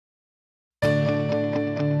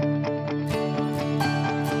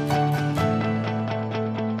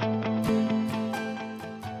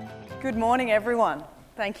Good morning, everyone.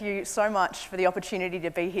 Thank you so much for the opportunity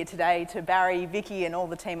to be here today. To Barry, Vicky, and all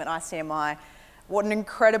the team at ICMI. What an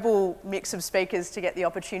incredible mix of speakers to get the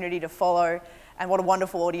opportunity to follow, and what a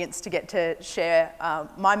wonderful audience to get to share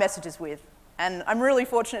my messages with. And I'm really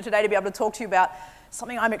fortunate today to be able to talk to you about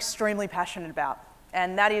something I'm extremely passionate about,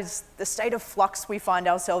 and that is the state of flux we find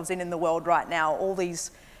ourselves in the world right now. All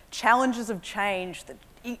these challenges of change, the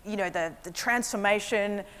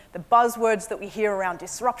transformation, the buzzwords that we hear around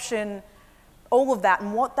disruption, all of that,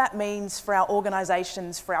 and what that means for our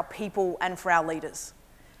organisations, for our people, and for our leaders.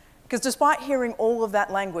 Because despite hearing all of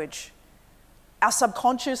that language, our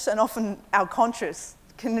subconscious and often our conscious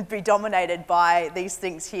can be dominated by these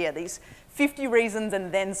things here, these 50 reasons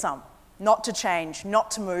and then some, not to change,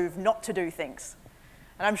 not to move, not to do things.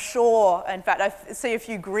 And I'm sure, in fact, I see a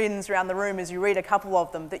few grins around the room as you read a couple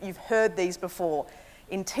of them, that you've heard these before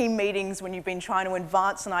in team meetings when you've been trying to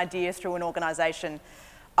advance an idea through an organisation.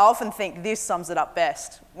 I often think this sums it up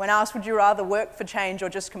best. When asked, would you rather work for change or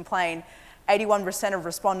just complain, 81% of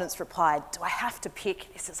respondents replied, do I have to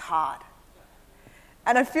pick? This is hard.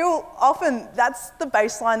 And I feel often that's the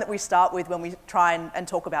baseline that we start with when we try and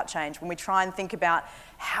talk about change, when we try and think about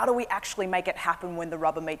how do we actually make it happen when the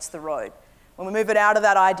rubber meets the road. When we move it out of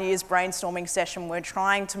that ideas brainstorming session, we're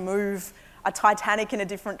trying to move a Titanic in a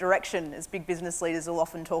different direction, as big business leaders will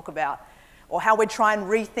often talk about, or how we try and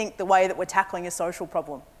rethink the way that we're tackling a social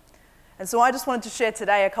problem. And so I just wanted to share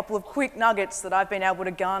today a couple of quick nuggets that I've been able to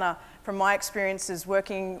garner from my experiences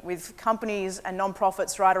working with companies and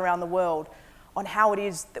non-profits right around the world on how it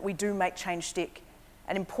is that we do make change stick,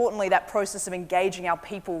 and importantly, that process of engaging our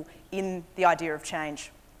people in the idea of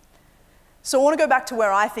change. So I want to go back to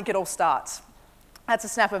where I think it all starts. That's a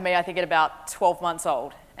snap of me, I think, at about 12 months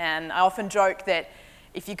old. And I often joke that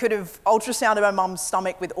if you could have ultrasounded my mum's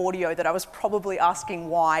stomach with audio, that I was probably asking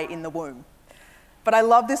why in the womb. But I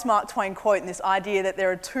love this Mark Twain quote and this idea that there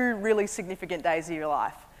are two really significant days of your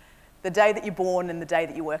life: the day that you're born and the day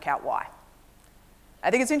that you work out why. I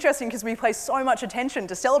think it's interesting because we place so much attention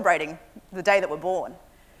to celebrating the day that we're born,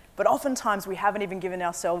 but oftentimes we haven't even given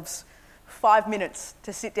ourselves 5 minutes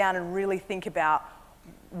to sit down and really think about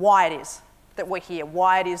why it is that we're here,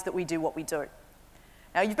 why it is that we do what we do.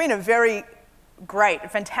 Now, you've been a very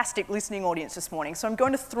great, fantastic listening audience this morning, so I'm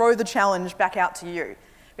going to throw the challenge back out to you.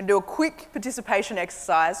 I'm going to do a quick participation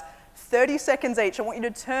exercise, 30 seconds each. I want you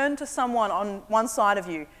to turn to someone on one side of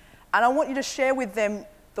you, and I want you to share with them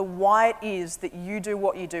the why it is that you do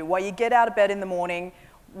what you do, why you get out of bed in the morning,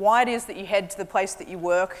 why it is that you head to the place that you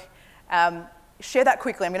work. Share that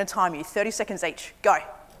quickly. I'm going to time you, 30 seconds each. Go.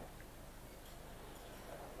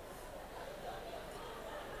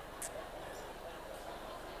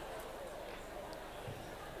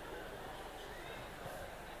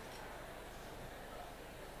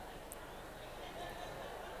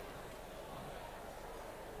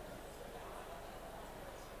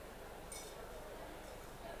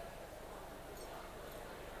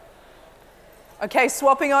 Okay,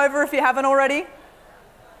 swapping over if you haven't already.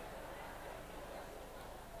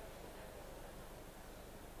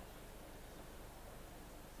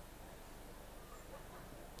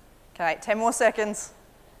 Okay, 10 more seconds.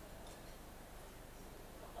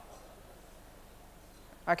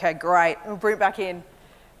 Okay, great. We'll bring it back in.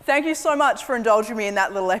 Thank you so much for indulging me in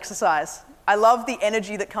that little exercise. I love the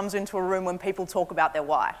energy that comes into a room when people talk about their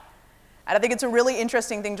why. And I think it's a really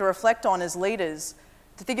interesting thing to reflect on as leaders,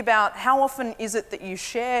 to think about how often is it that you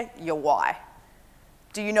share your why?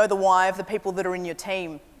 Do you know the why of the people that are in your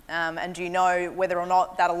team? And do you know whether or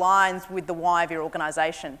not that aligns with the why of your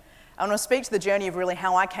organisation? I want to speak to the journey of really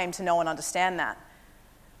how I came to know and understand that.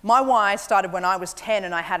 My why started when I was 10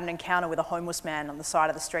 and I had an encounter with a homeless man on the side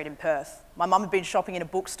of the street in Perth. My mum had been shopping in a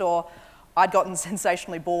bookstore. I'd gotten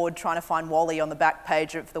sensationally bored trying to find Wally on the back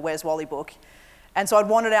page of the Where's Wally book. And so I'd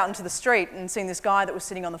wandered out into the street and seen this guy that was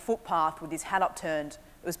sitting on the footpath with his hat upturned,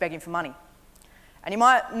 that was begging for money. And you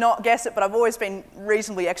might not guess it, but I've always been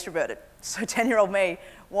reasonably extroverted. So 10-year-old me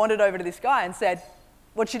wandered over to this guy and said,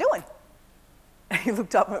 "What you doing?" And he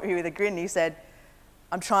looked up at me with a grin and he said,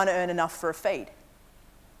 "I'm trying to earn enough for a feed."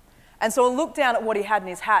 And so I looked down at what he had in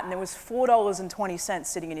his hat, and there was $4.20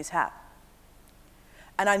 sitting in his hat.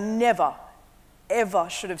 And I never, ever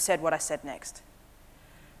should have said what I said next.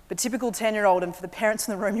 But typical 10-year-old, and for the parents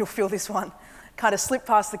in the room, you'll feel this one, kind of slipped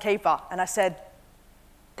past the keeper, and I said,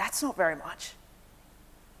 "That's not very much."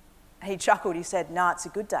 And he chuckled. He said, "Nah, it's a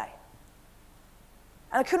good day."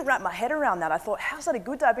 And I couldn't wrap my head around that. I thought, how's that a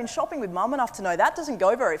good day? I've been shopping with mum enough to know that doesn't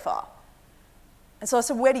go very far. And so I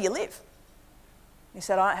said, "Where do you live?" He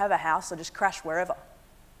said, "I don't have a house. I just crash wherever."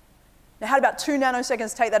 I had about 2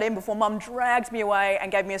 nanoseconds to take that in before Mum dragged me away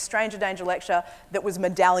and gave me a stranger danger lecture that was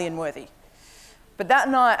medallion worthy. But that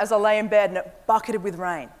night, as I lay in bed and it bucketed with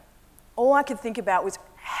rain, all I could think about was,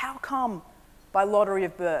 how come by lottery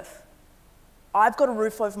of birth, I've got a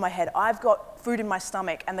roof over my head, I've got food in my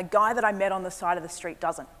stomach, and the guy that I met on the side of the street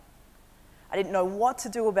doesn't? I didn't know what to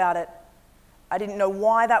do about it. I didn't know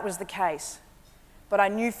why that was the case. But I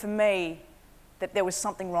knew for me that there was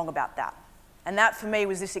something wrong about that. And that for me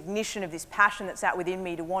was this ignition of this passion that sat within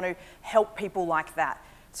me to want to help people like that,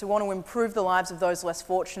 to want to improve the lives of those less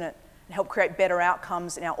fortunate and help create better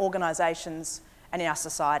outcomes in our organisations and in our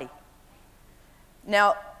society.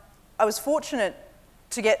 Now, I was fortunate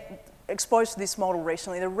to get exposed to this model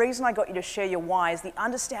recently. The reason I got you to share your why is the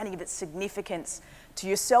understanding of its significance to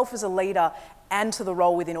yourself as a leader and to the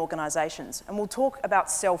role within organisations. And we'll talk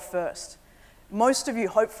about self first. Most of you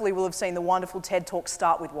hopefully will have seen the wonderful TED Talk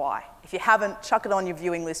Start With Why. If you haven't, chuck it on your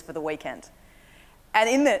viewing list for the weekend. And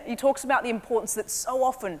in that, he talks about the importance that so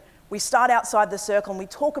often we start outside the circle and we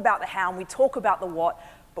talk about the how and we talk about the what,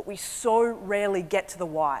 but we so rarely get to the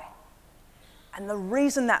why. And the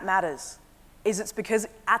reason that matters is it's because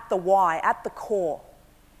at the why, at the core,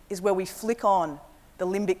 is where we flick on the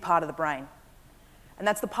limbic part of the brain. And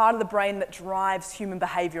that's the part of the brain that drives human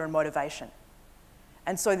behaviour and motivation.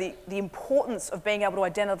 And so the importance of being able to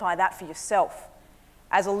identify that for yourself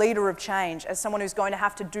as a leader of change, as someone who's going to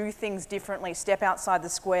have to do things differently, step outside the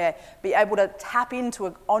square, be able to tap into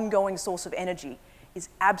an ongoing source of energy is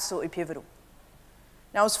absolutely pivotal.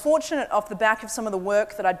 Now, I was fortunate off the back of some of the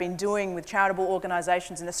work that I'd been doing with charitable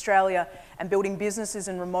organisations in Australia and building businesses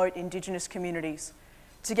in remote Indigenous communities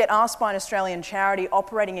to get asked by an Australian charity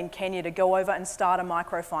operating in Kenya to go over and start a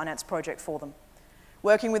microfinance project for them,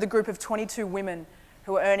 working with a group of 22 women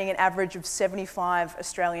who are earning an average of 75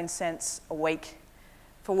 Australian cents a week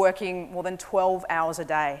for working more than 12 hours a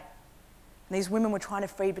day. And these women were trying to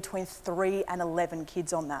feed between 3 and 11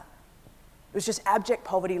 kids on that. It was just abject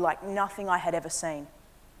poverty like nothing I had ever seen.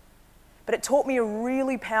 But it taught me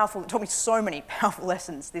it taught me so many powerful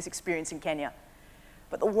lessons, this experience in Kenya.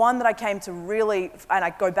 But the one that I came to really, and I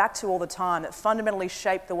go back to all the time, that fundamentally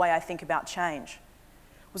shaped the way I think about change,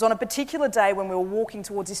 was on a particular day when we were walking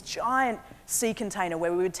towards this giant sea container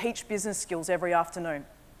where we would teach business skills every afternoon.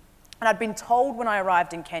 And I'd been told when I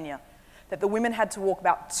arrived in Kenya that the women had to walk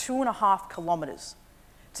about 2.5 kilometres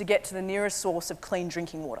to get to the nearest source of clean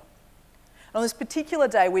drinking water. And on this particular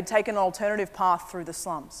day, we'd taken an alternative path through the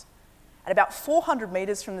slums. At about 400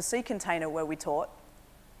 metres from the sea container where we taught,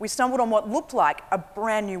 we stumbled on what looked like a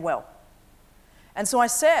brand new well. And so I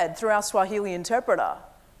said, through our Swahili interpreter,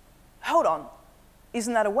 "Hold on,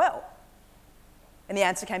 isn't that a well?" And the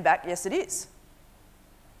answer came back, "Yes, it is."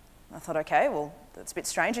 And I thought, okay, well, that's a bit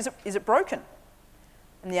strange. Is it broken?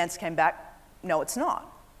 And the answer came back, "No, it's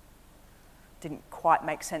not." Didn't quite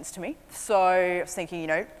make sense to me. So I was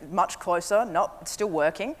thinking, much closer. Nope, it's still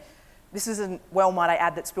working. This is a well, might I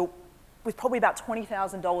add, that's built with probably about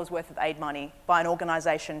 $20,000 worth of aid money by an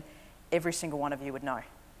organisation every single one of you would know.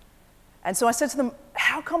 And so I said to them,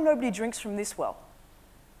 "How come nobody drinks from this well?"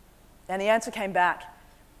 And the answer came back,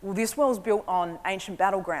 "Well, this well is built on ancient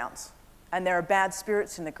battlegrounds, and there are bad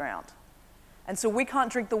spirits in the ground. And so we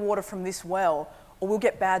can't drink the water from this well, or we'll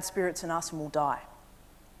get bad spirits in us and we'll die."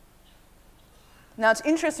 Now, it's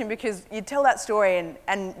interesting because you tell that story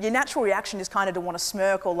and your natural reaction is kind of to want to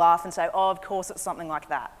smirk or laugh and say, "Oh, of course it's something like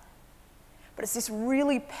that." But it's this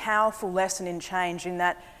really powerful lesson in change in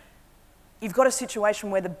that you've got a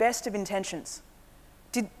situation where the best of intentions,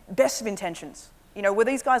 were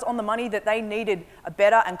these guys on the money that they needed a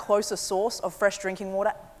better and closer source of fresh drinking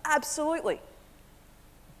water? Absolutely.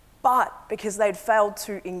 But because they'd failed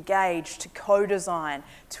to engage, to co-design,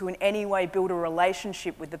 to in any way build a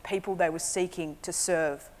relationship with the people they were seeking to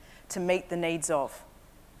serve, to meet the needs of,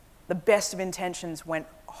 the best of intentions went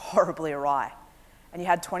horribly awry. And you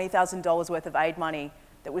had $20,000 worth of aid money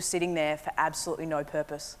that was sitting there for absolutely no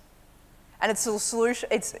purpose. And it's a solution.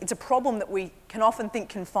 It's a problem that we can often think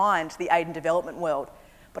confined to the aid and development world,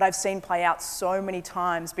 but I've seen play out so many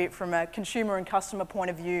times, be it from a consumer and customer point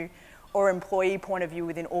of view or employee point of view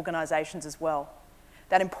within organisations as well.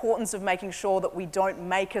 That importance of making sure that we don't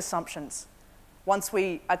make assumptions. Once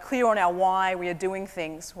we are clear on our why we are doing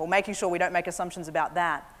things, well, making sure we don't make assumptions about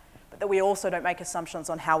that, but that we also don't make assumptions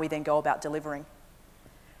on how we then go about delivering.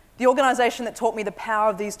 The organisation that taught me the power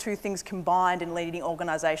of these two things combined in leading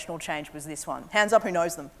organisational change was this one. Hands up who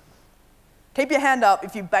knows them. Keep your hand up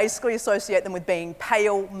if you basically associate them with being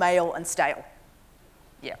pale, male and stale.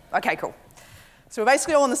 Yeah, okay, cool. So we're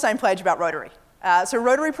basically all on the same page about Rotary. So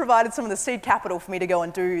Rotary provided some of the seed capital for me to go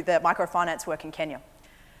and do the microfinance work in Kenya.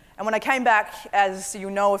 And when I came back, as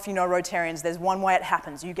you know if you know Rotarians, there's one way it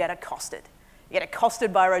happens. You get accosted. You get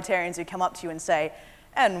accosted by Rotarians who come up to you and say,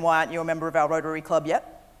 "And why aren't you a member of our Rotary Club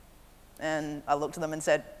yet?" And I looked at them and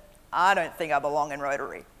said, "I don't think I belong in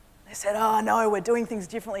Rotary." They said, "Oh no, we're doing things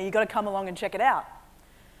differently. You've got to come along and check it out."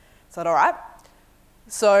 I said, "All right."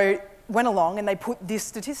 So went along and they put this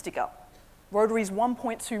statistic up. Rotary's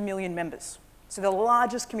 1.2 million members. So the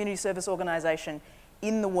largest community service organisation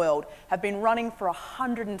in the world, have been running for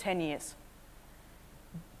 110 years.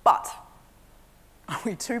 But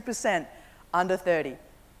only 2% under 30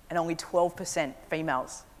 and only 12%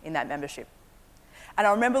 females in that membership. And I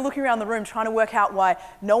remember looking around the room trying to work out why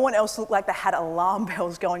no one else looked like they had alarm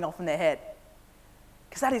bells going off in their head.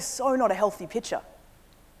 Because that is so not a healthy picture.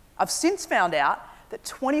 I've since found out that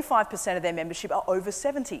 25% of their membership are over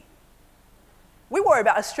 70. We worry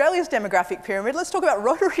about Australia's demographic pyramid. Let's talk about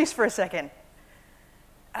Rotaries for a second.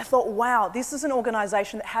 I thought, wow, this is an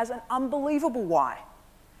organisation that has an unbelievable why.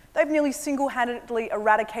 They've nearly single-handedly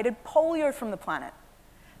eradicated polio from the planet.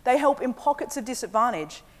 They help in pockets of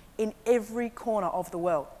disadvantage in every corner of the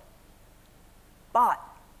world. But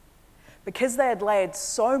because they had layered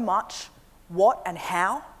so much what and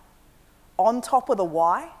how on top of the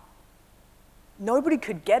why, nobody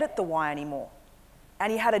could get at the why anymore.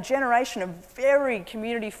 And you had a generation of very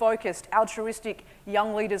community-focused, altruistic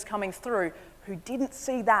young leaders coming through who didn't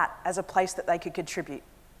see that as a place that they could contribute.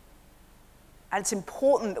 And it's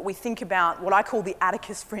important that we think about what I call the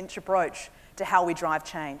Atticus Finch approach to how we drive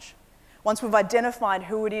change. Once we've identified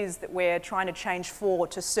who it is that we're trying to change for,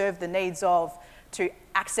 to serve the needs of, to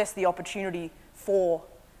access the opportunity for,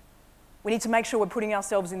 we need to make sure we're putting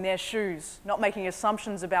ourselves in their shoes, not making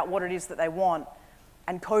assumptions about what it is that they want,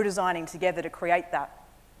 and co-designing together to create that.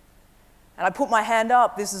 And I put my hand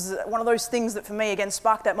up. This is one of those things that for me, again,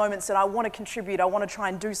 sparked that moment, said, I want to contribute. I want to try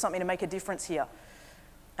and do something to make a difference here.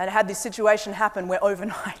 And I had this situation happen where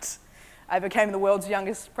overnight, I became the world's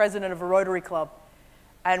youngest president of a Rotary Club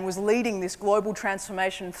and was leading this global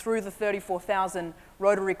transformation through the 34,000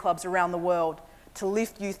 Rotary clubs around the world to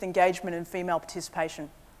lift youth engagement and female participation.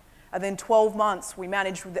 And then 12 months, we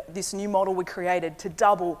managed this new model we created to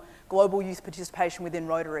double global youth participation within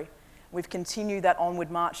Rotary. We've continued that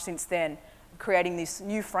onward march since then, creating this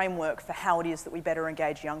new framework for how it is that we better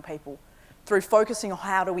engage young people through focusing on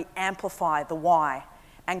how do we amplify the why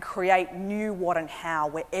and create new what and how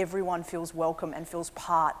where everyone feels welcome and feels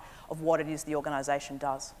part of what it is the organisation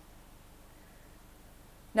does.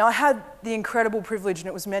 Now, I had the incredible privilege, and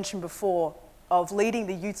it was mentioned before, of leading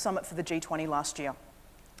the Youth Summit for the G20 last year.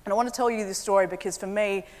 And I want to tell you this story because for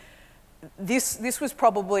me, this was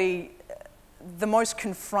probably the most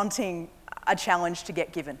confronting a challenge to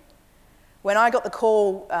get given. When I got the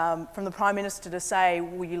call from the Prime Minister to say,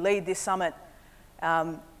 will you lead this summit,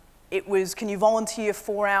 it was, can you volunteer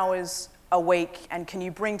 4 hours a week and can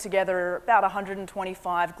you bring together about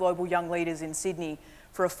 125 global young leaders in Sydney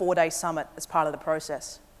for a 4-day summit as part of the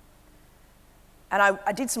process. And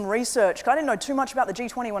I did some research. I didn't know too much about the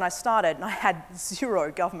G20 when I started, and I had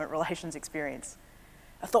zero government relations experience.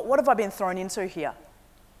 I thought, what have I been thrown into here?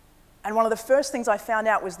 And one of the first things I found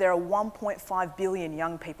out was there are 1.5 billion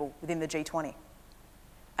young people within the G20.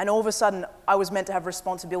 And all of a sudden, I was meant to have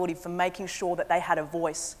responsibility for making sure that they had a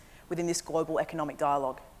voice within this global economic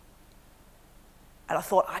dialogue. And I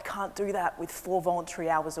thought, I can't do that with 4 voluntary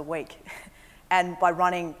hours a week and by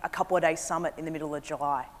running a couple of days summit in the middle of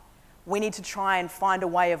July. We need to try and find a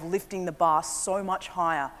way of lifting the bar so much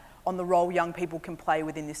higher on the role young people can play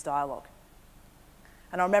within this dialogue.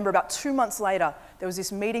 And I remember about 2 months later, there was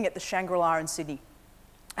this meeting at the Shangri-La in Sydney.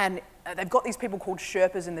 And they've got these people called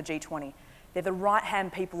Sherpas in the G20. They're the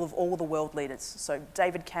right-hand people of all the world leaders. So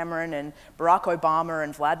David Cameron and Barack Obama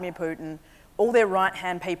and Vladimir Putin, all their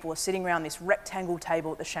right-hand people are sitting around this rectangle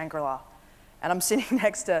table at the Shangri-La. And I'm sitting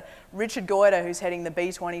next to Richard Goyder, who's heading the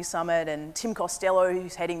B20 Summit, and Tim Costello,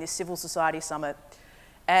 who's heading this Civil Society Summit.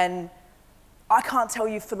 And I can't tell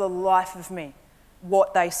you for the life of me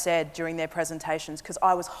what they said during their presentations because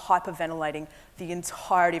I was hyperventilating the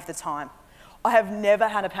entirety of the time. I have never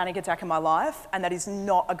had a panic attack in my life, and that is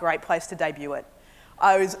not a great place to debut it.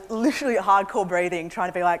 I was literally hardcore breathing, trying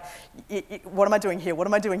to be like, what am I doing here? What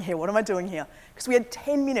am I doing here? What am I doing here? Because we had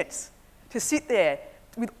 10 minutes to sit there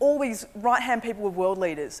with all these right-hand people of world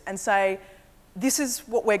leaders and say, this is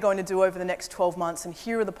what we're going to do over the next 12 months, and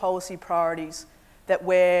here are the policy priorities that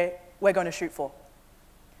we're going to shoot for.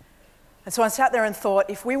 And so I sat there and thought,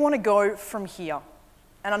 if we want to go from here,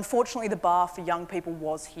 and unfortunately the bar for young people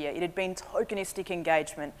was here. It had been tokenistic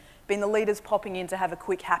engagement, been the leaders popping in to have a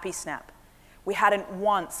quick happy snap. We hadn't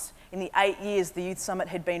once, in the 8 years the Youth Summit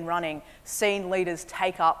had been running, seen leaders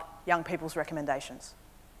take up young people's recommendations.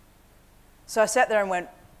 So I sat there and went,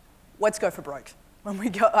 let's go for broke. When we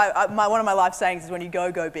go, one of my life sayings is when you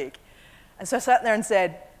go, go big. And so I sat there and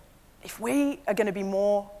said, if we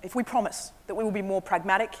promise that we will be more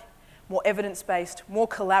pragmatic, more evidence-based, more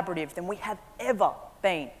collaborative than we have ever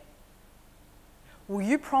been, will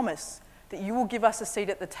you promise that you will give us a seat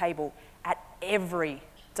at the table at every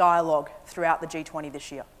dialogue throughout the G20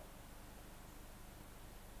 this year?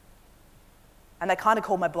 And they kind of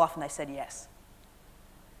called my bluff and they said yes.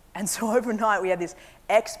 And so overnight we had this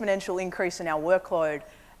exponential increase in our workload,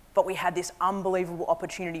 but we had this unbelievable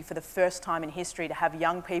opportunity for the first time in history to have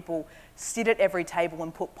young people sit at every table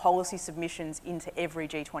and put policy submissions into every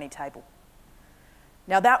G20 table.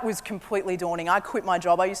 Now that was completely daunting. I quit my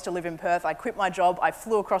job. I used to live in Perth. I quit my job. I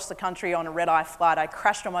flew across the country on a red-eye flight. I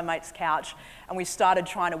crashed on my mate's couch and we started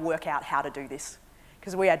trying to work out how to do this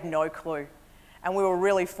because we had no clue. And we were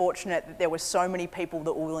really fortunate that there were so many people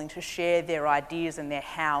that were willing to share their ideas and their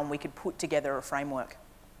how, and we could put together a framework.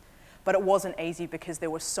 But it wasn't easy because there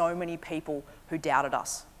were so many people who doubted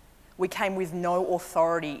us. We came with no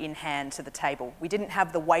authority in hand to the table. We didn't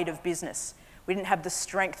have the weight of business. We didn't have the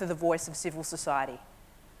strength of the voice of civil society.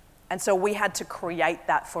 And so we had to create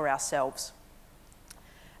that for ourselves.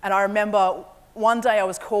 And I remember one day I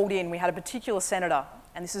was called in, we had a particular senator,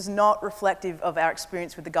 and this is not reflective of our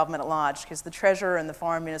experience with the government at large, because the Treasurer and the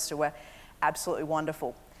Foreign Minister were absolutely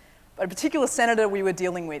wonderful. But a particular senator we were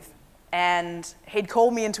dealing with, and he'd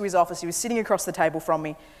called me into his office. He was sitting across the table from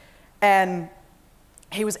me, and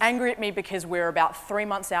he was angry at me because we were about 3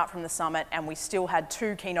 months out from the summit and we still had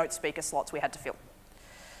 2 keynote speaker slots we had to fill.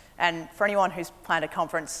 And for anyone who's planned a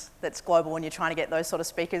conference that's global and you're trying to get those sort of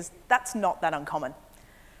speakers, that's not that uncommon.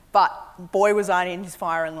 But boy, was I in his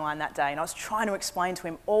firing line that day, and I was trying to explain to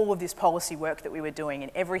him all of this policy work that we were doing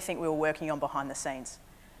and everything we were working on behind the scenes.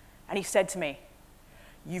 And he said to me,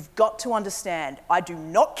 "You've got to understand, I do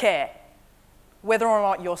not care whether or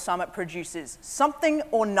not your summit produces something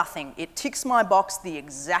or nothing. It ticks my box the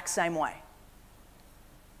exact same way."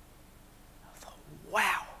 I thought,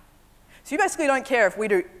 wow. So you basically don't care if we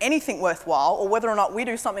do anything worthwhile or whether or not we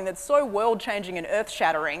do something that's so world-changing and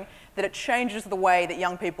earth-shattering that it changes the way that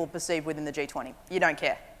young people perceive within the G20. You don't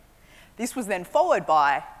care. This was then followed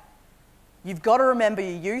by, "You've got to remember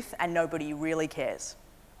your youth and nobody really cares."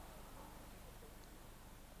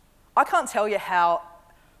 I can't tell you how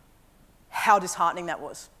disheartening that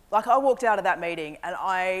was. Like, I walked out of that meeting and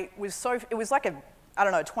it was like a,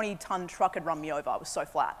 20-ton truck had run me over. I was so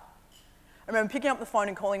flat. I remember picking up the phone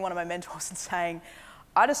and calling one of my mentors and saying,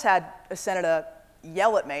 "I just had a senator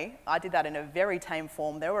yell at me." I did that in a very tame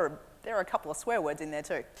form. There were a couple of swear words in there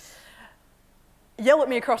too. Yell at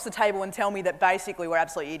me across the table and tell me that basically we're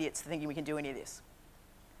absolute idiots for thinking we can do any of this.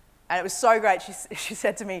 And it was so great. She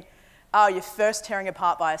said to me, "Oh, you're first tearing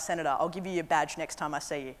apart by a senator. I'll give you your badge next time I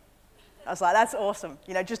see you." I was like, that's awesome.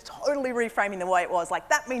 You know, just totally reframing the way it was. Like,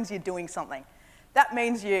 that means you're doing something. That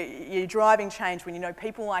means you're driving change when you know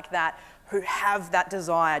people like that who have that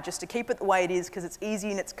desire just to keep it the way it is because it's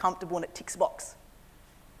easy and it's comfortable and it ticks a box.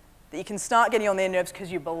 That you can start getting on their nerves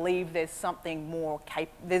because you believe there's something more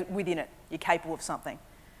within it. You're capable of something.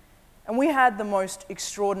 And we had the most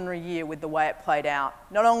extraordinary year with the way it played out.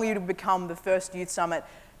 Not only to become the first youth summit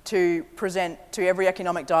to present to every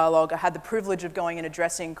economic dialogue, I had the privilege of going and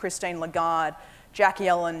addressing Christine Lagarde, Jackie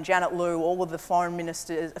Yellen, Janet Lew, all of the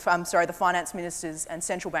the finance ministers and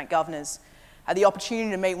central bank governors. I had the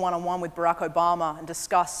opportunity to meet one-on-one with Barack Obama and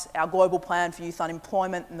discuss our global plan for youth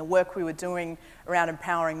unemployment and the work we were doing around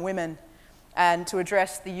empowering women, and to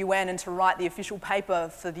address the UN and to write the official paper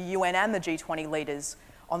for the UN and the G20 leaders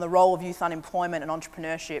on the role of youth unemployment and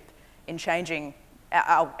entrepreneurship in changing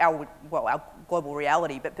our global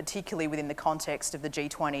reality, but particularly within the context of the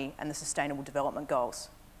G20 and the Sustainable Development Goals.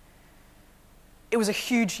 It was a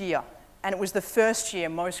huge year, and it was the first year,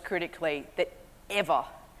 most critically, that ever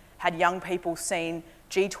had young people seen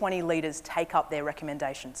G20 leaders take up their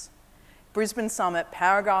recommendations. Brisbane Summit,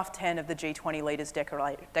 paragraph 10 of the G20 Leaders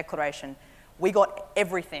Declaration, we got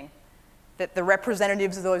everything that the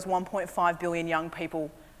representatives of those 1.5 billion young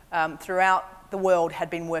people throughout the world had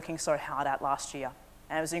been working so hard at last year.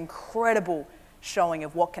 And it was an incredible showing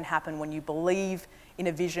of what can happen when you believe in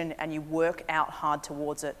a vision and you work out hard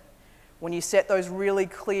towards it. When you set those really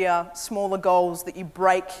clear, smaller goals, that you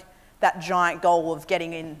break that giant goal of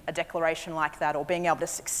getting in a declaration like that or being able to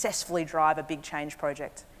successfully drive a big change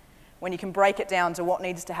project. When you can break it down to what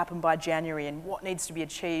needs to happen by January and what needs to be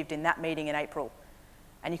achieved in that meeting in April.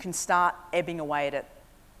 And you can start ebbing away at it.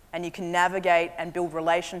 And you can navigate and build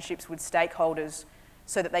relationships with stakeholders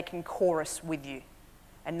so that they can chorus with you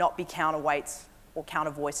and not be counterweights or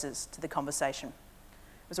counter voices to the conversation.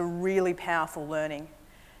 It was a really powerful learning.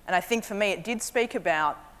 And I think for me, it did speak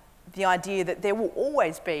about the idea that there will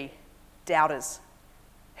always be doubters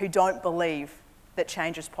who don't believe that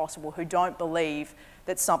change is possible, who don't believe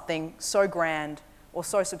that something so grand or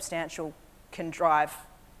so substantial can drive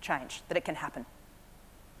change, that it can happen.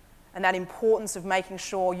 And that importance of making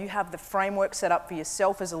sure you have the framework set up for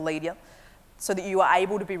yourself as a leader so that you are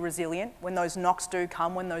able to be resilient when those knocks do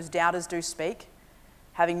come, when those doubters do speak,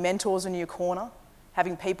 having mentors in your corner,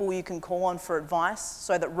 having people you can call on for advice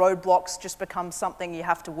so that roadblocks just become something you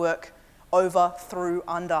have to work over, through,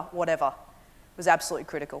 under, whatever, was absolutely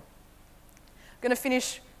critical. I'm going to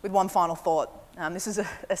finish with one final thought. This is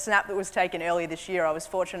a snap that was taken earlier this year. I was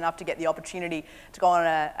fortunate enough to get the opportunity to go on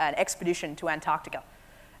an expedition to Antarctica.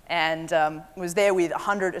 And was there with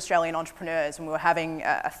 100 Australian entrepreneurs, and we were having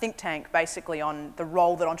a think tank basically on the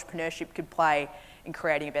role that entrepreneurship could play in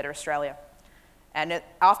creating a better Australia. And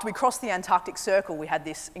after we crossed the Antarctic Circle, we had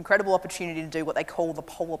this incredible opportunity to do what they call the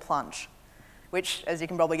polar plunge, which, as you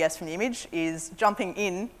can probably guess from the image, is jumping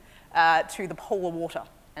in to the polar water.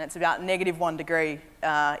 And it's about -1 degree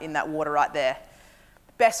in that water right there.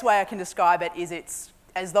 The best way I can describe it is it's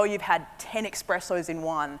as though you've had 10 espressos in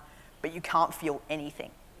one, but you can't feel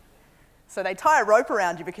anything. So they tie a rope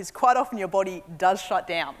around you because quite often your body does shut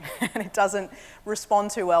down and it doesn't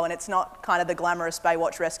respond too well, and it's not kind of the glamorous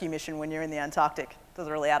Baywatch rescue mission when you're in the Antarctic. It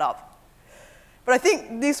doesn't really add up. But I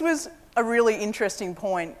think this was a really interesting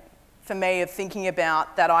point for me of thinking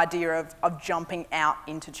about that idea of jumping out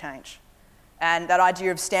into change, and that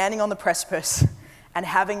idea of standing on the precipice and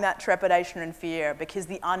having that trepidation and fear because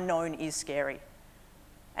the unknown is scary.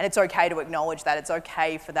 And it's okay to acknowledge that. It's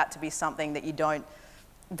okay for that to be something that you don't.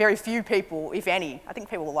 Very few people, if any, I think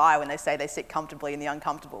people lie when they say they sit comfortably in the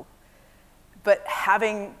uncomfortable. But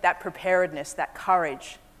having that preparedness, that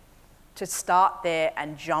courage to start there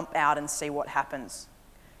and jump out and see what happens.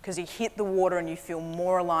 Because you hit the water and you feel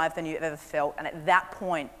more alive than you've ever felt. And at that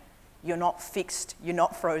point, you're not fixed, you're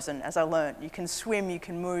not frozen, as I learned. You can swim, you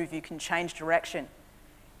can move, you can change direction.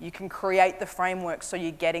 You can create the framework so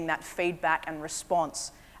you're getting that feedback and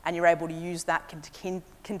response, and you're able to use that to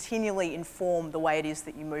continually inform the way it is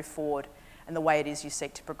that you move forward and the way it is you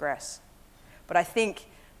seek to progress. But I think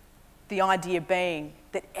the idea being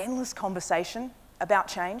that endless conversation about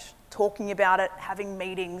change, talking about it, having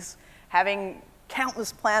meetings, having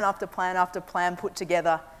countless plan after plan after plan put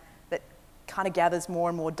together that kind of gathers more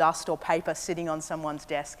and more dust or paper sitting on someone's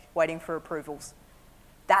desk waiting for approvals.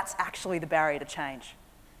 That's actually the barrier to change.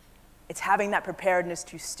 It's having that preparedness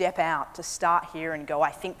to step out, to start here and go,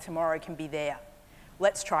 I think tomorrow can be there.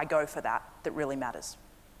 Let's try go for that really matters.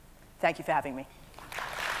 Thank you for having me.